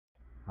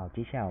好，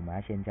接下来我们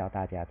要先教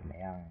大家怎么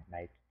样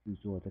来制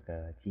作这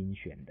个精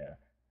选的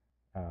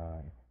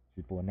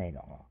直播内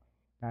容哦。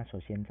那首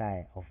先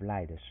在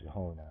offline 的时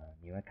候呢，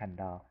你会看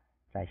到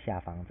在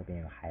下方这边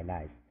有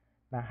highlight，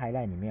 那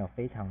highlight 里面有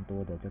非常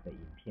多的这个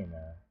影片呢，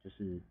就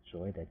是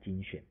所谓的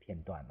精选片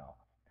段哦。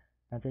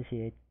那这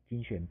些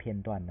精选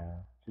片段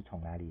呢，是从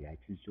哪里来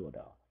制作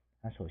的哦？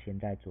那首先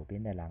在左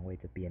边的栏位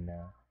这边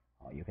呢，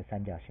有个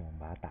三角形，我们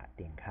把它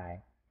点开，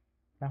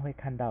那会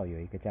看到有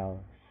一个叫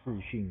视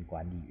讯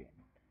管理员。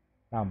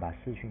那我们把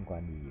视讯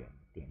管理员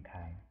点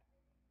开，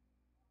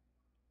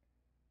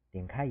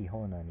点开以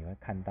后呢，你会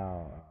看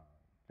到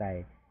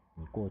在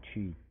你过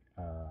去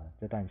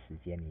这段时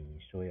间你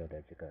所有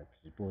的这个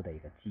直播的一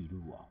个记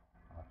录哦，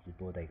直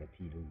播的一个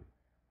记录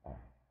哦。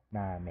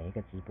那每一个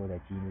直播的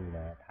记录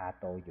呢，它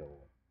都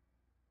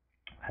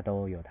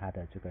有它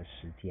的这个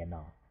时间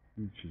哦，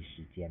日期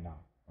时间哦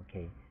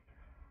 ，OK。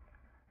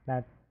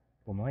那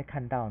我们会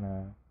看到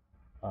呢，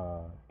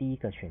第一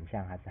个选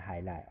项它是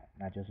highlight，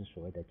 那就是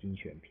所谓的精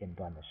选片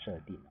段的设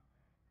定。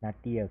那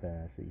第二个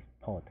呢是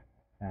export，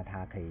 那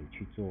它可以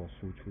去做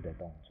输出的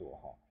动作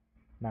哦。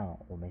那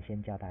我们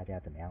先教大家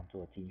怎么样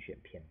做精选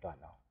片段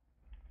哦。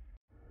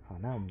好，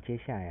那我们接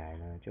下来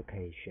呢就可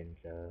以选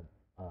择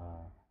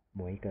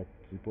某一个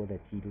直播的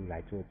记录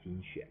来做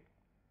精选。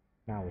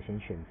那我先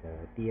选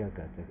择第二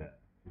个这个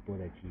直播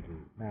的记录。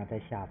那在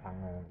下方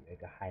呢有一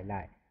个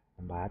highlight，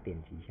 我们把它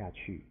点击下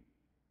去。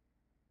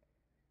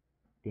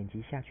点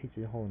击下去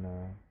之后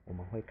呢，我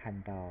们会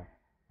看到，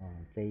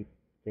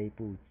这一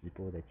部直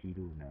播的记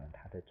录呢，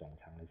它的总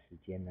长的时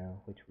间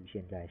呢会出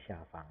现在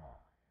下方哦，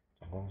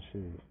总共是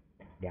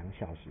2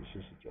小时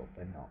49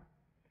分哦。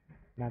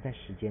那在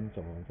时间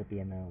轴这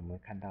边呢，我们会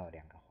看到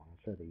2个黄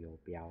色的游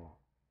标哦。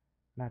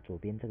那左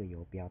边这个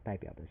游标代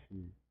表的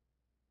是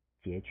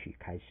截取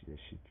开始的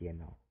时间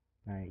哦，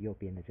那右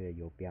边的这个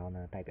游标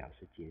呢，代表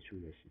是结束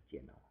的时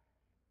间哦。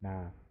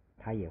那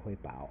它也会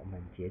把我们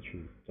截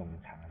取总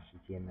长的时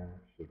间呢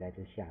写在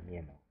这下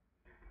面哦。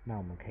那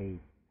我们可以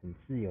很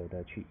自由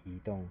的去移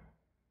动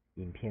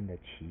影片的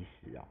起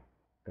始哦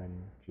跟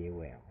结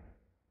尾哦，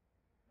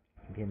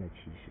影片的起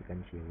始跟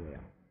结尾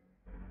哦。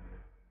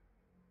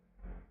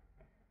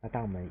那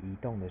当我们移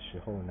动的时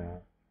候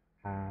呢，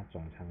它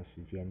总长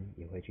时间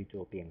也会去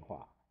做变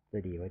化，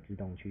这里也会自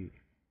动去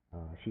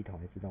系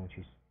统会自动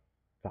去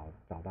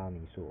找到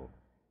你所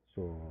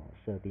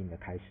设定的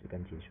开始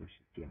跟结束时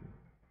间。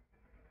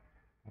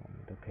我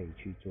们都可以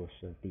去做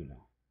设定哦。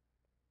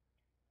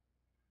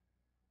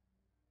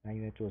那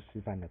因为做示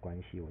范的关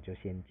系，我就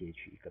先截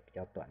取一个比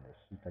较短的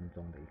10分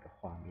钟的一个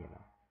画面哦。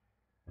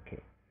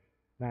OK，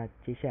 那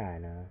接下来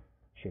呢，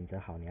选择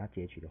好你要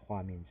截取的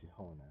画面之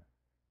后呢，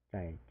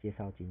在介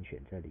绍精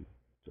选这里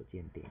左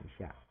键点一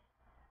下，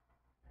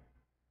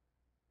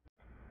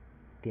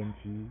点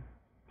击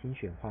精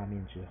选画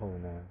面之后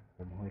呢，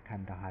我们会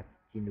看到它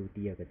进入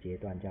第二个阶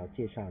段，叫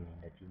介绍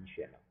您的精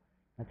选了。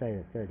那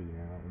在这里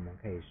呢，我们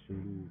可以输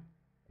入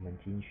我们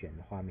精选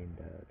画面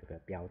的这个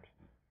标题，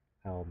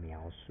还有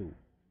描述。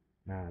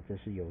那这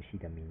是游戏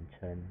的名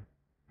称。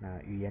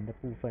那语言的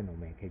部分我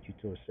们也可以去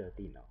做设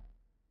定哦。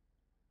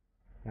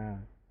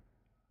那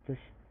这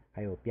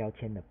还有标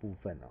签的部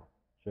分哦。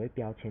所谓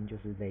标签就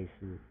是类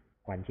似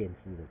关键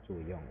字的作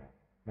用哦。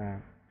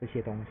那这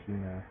些东西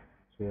呢，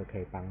除了可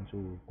以帮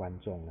助观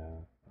众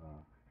呢，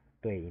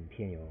对影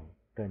片有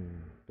更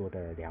多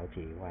的了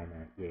解以外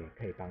呢，也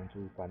可以帮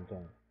助观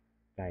众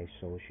在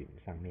搜寻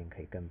上面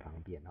可以更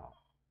方便哦。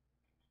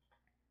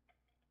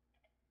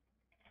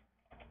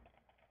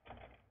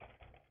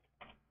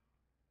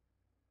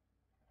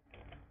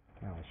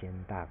那我先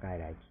大概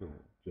来做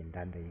简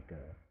单的一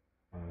个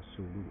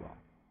输入哦。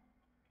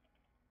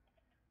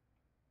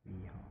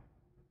1号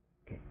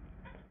 ，OK。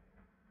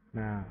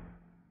那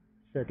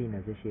设定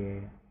了这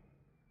些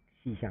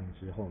细项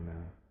之后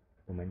呢，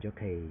我们就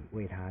可以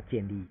为它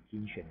建立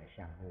精选的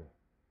项目。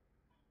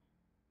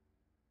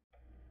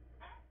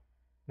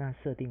那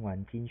设定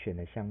完精选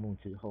的项目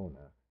之后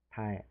呢，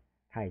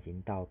它已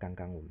经到刚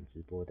刚我们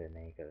直播的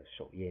那个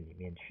首页里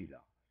面去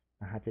了。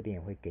那它这边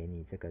也会给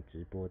你这个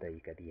直播的一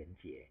个连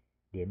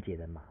结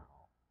的码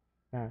哦。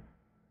那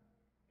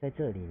在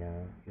这里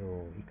呢，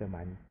有一个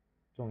蛮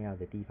重要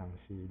的地方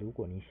是，如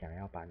果你想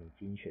要把你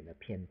精选的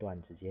片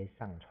段直接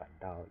上传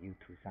到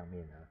YouTube 上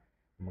面呢，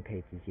我们可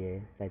以直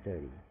接在这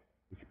里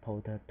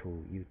export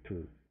to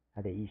YouTube。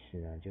它的意思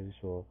呢，就是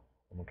说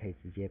我们可以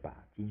直接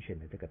把精选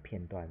的这个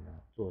片段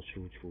呢做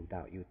输出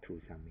到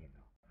YouTube 上面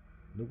哦。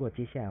如果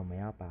接下来我们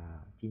要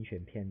把精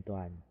选片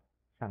段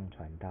上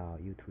传到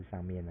YouTube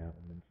上面呢，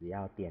我们只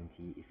要点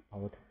击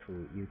export to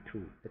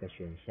YouTube 这个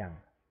选项。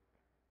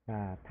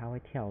那它会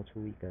跳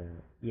出一个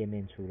页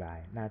面出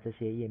来，那这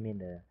些页面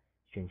的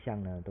选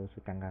项呢，都是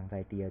刚刚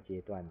在第二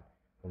阶段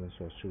我们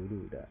所输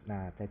入的，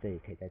那在这里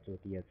可以再做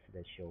第2次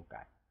的修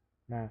改。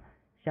那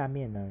下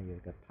面呢有一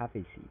个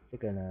privacy， 这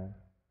个呢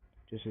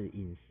就是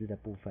隐私的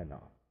部分哦。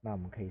那我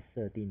们可以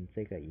设定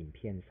这个影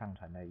片上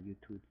传到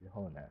YouTube 之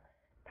后呢，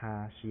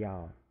它是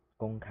要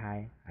公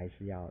开还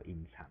是要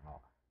隐藏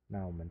哦？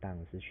那我们当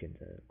然是选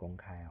择公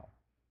开哦。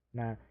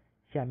那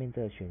下面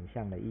这个选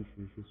项的意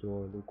思是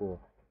说，如果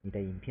你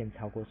的影片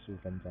超过15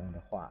分钟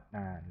的话，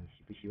那你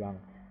希不希望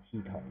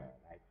系统呢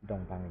来自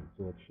动帮你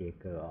做切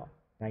割哦？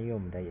那因为我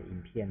们的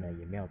影片呢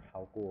也没有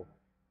超过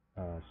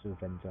15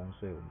分钟，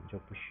所以我们就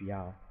不需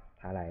要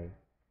它来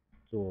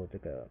做这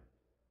个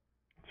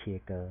切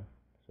割，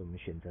所以我们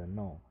选择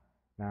No。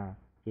那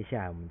接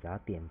下来我们只要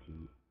点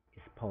击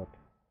Export，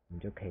 你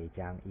就可以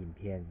将影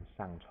片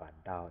上传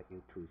到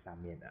YouTube 上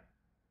面了。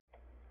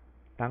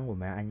当我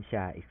们按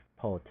下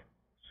Export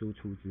输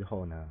出之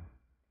后呢，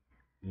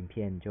影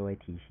片就会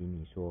提醒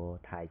你说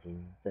它已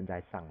经正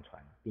在上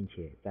传，并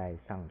且在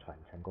上传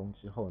成功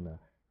之后呢，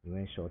你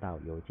会收到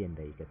邮件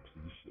的一个提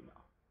醒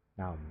哦。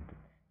那我们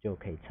就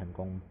可以成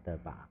功的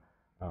把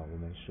我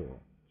们所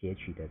截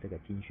取的这个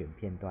精选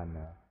片段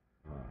呢，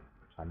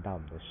传到我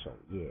们的首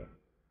页，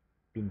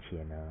并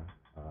且呢，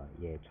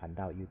也传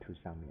到 YouTube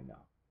上面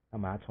了。那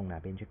么要从哪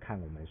边去看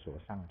我们所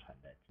上传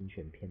的精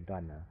选片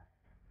段呢？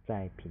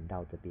在频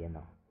道这边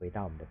哦，回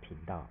到我们的频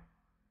道，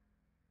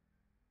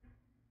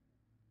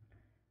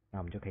那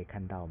我们就可以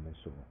看到我们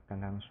刚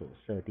刚所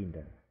设定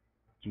的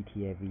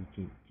GTAV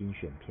精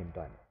选片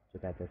段就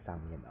在这上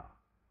面了。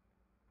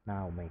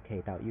那我们也可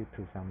以到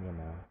YouTube 上面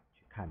呢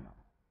去看哦。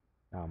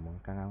那我们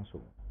刚刚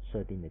所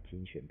设定的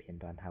精选片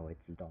段，它会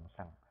自动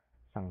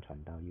上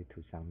传到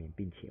YouTube 上面，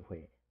并且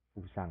会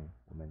附上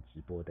我们直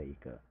播的一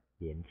个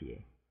连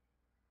结。